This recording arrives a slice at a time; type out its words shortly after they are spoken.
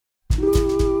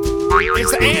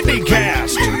It's the Andy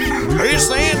Cast. It's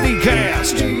the Andy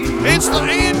Cast. It's the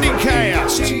Andy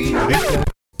Cast.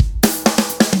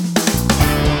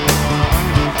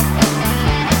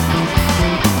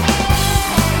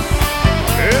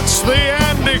 It's the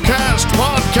Andy Cast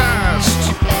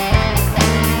podcast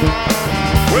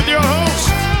with your host,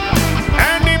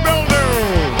 Andy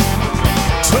Beldew.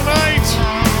 Tonight,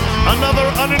 another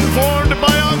uninformed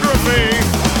biography.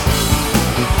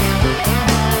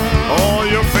 All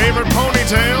your favorite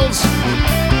ponytails.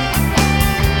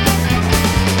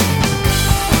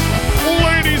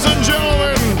 Ladies and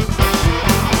gentlemen,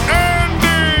 Andy!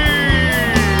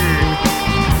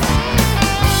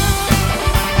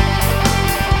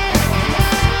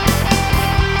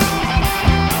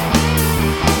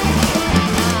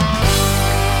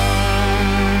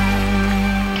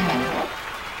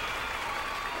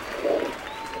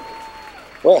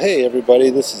 Well, hey everybody,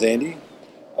 this is Andy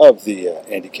of the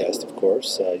Andy Cast, of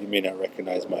course. You may not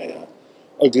recognize my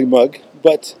ugly mug,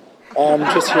 but I'm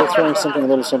just here throwing something, a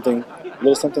little something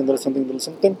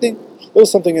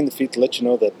in the feet to let you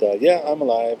know that, yeah, I'm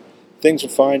alive. Things are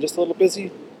fine, just a little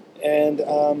busy. And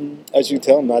as you can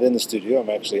tell, I'm not in the studio. I'm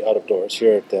actually out of doors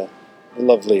here at the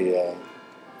lovely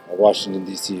Washington,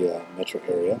 D.C. metro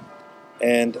area.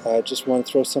 And I just want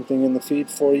to throw something in the feed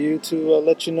for you to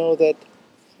let you know that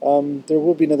there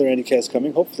will be another Andy Cast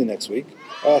coming, hopefully next week.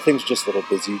 Things are just a little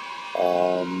busy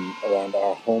around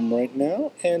our home right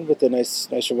now, and with the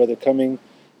nicer weather coming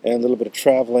and a little bit of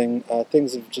traveling,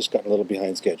 things have just gotten a little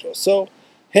behind schedule. So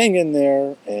hang in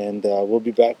there, and we'll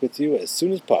be back with you as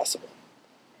soon as possible.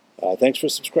 Thanks for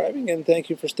subscribing, and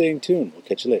thank you for staying tuned. We'll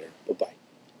catch you later. Bye-bye.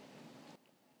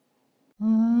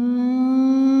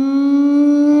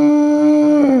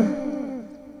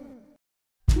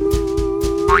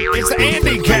 It's the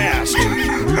Andy Cast.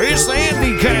 It's the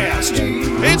Andy Cast.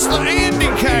 It's the Andy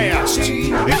Cast.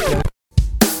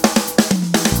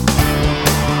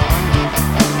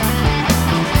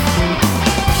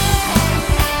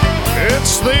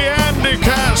 It's the Andy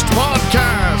Cast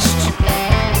podcast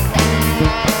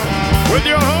with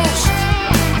your host,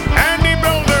 Andy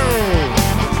Beldew.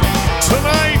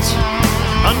 Tonight,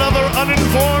 another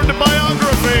uninformed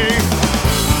biography.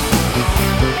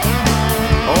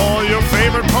 All your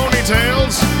favorite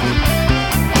ponytails.